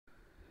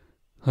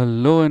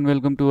Hello and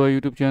welcome to our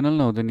YouTube channel.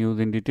 Now the news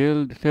in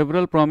detail.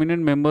 Several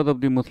prominent members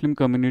of the Muslim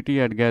community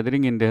at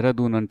gathering in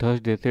Dehradun on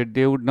Thursday said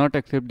they would not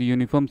accept the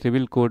Uniform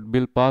Civil Code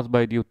bill passed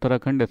by the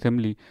Uttarakhand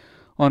Assembly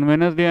on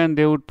Wednesday and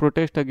they would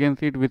protest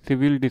against it with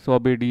civil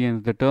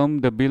disobedience. They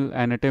termed the bill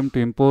an attempt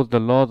to impose the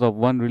laws of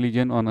one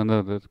religion on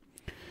another.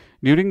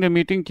 During the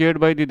meeting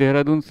chaired by the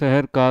Dehradun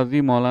Shahar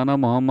Qazi Maulana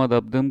Muhammad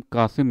Abdul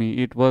Qasimi,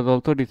 it was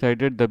also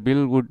decided the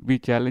bill would be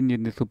challenged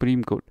in the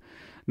Supreme Court.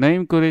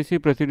 Naeem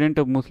Qureshi, president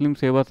of Muslim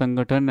Seva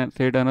Sangathan,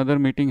 said another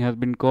meeting has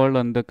been called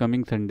on the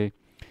coming Sunday.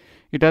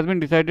 It has been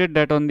decided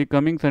that on the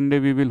coming Sunday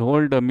we will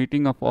hold a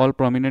meeting of all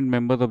prominent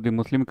members of the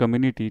Muslim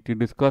community to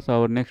discuss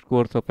our next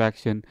course of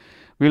action.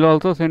 We will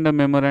also send a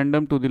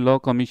memorandum to the Law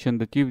Commission,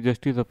 the Chief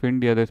Justice of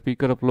India, the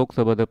Speaker of Lok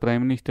Sabha, the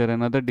Prime Minister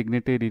and other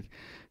dignitaries,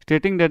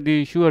 stating that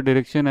they issue a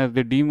direction as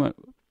they deem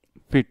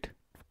fit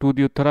to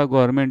the Uttara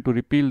government to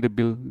repeal the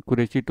bill,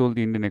 Qureshi told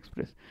the Indian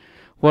Express.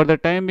 For the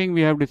time being,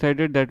 we have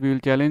decided that we will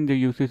challenge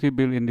the UCC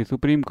bill in the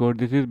Supreme Court.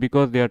 This is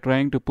because they are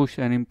trying to push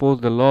and impose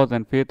the laws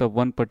and faith of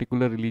one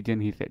particular religion,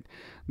 he said.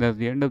 That's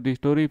the end of the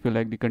story. If you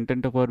like the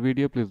content of our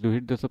video, please do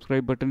hit the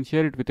subscribe button,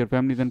 share it with your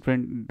families and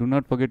friends. Do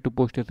not forget to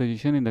post a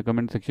suggestion in the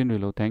comment section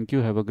below. Thank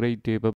you. Have a great day. Bye.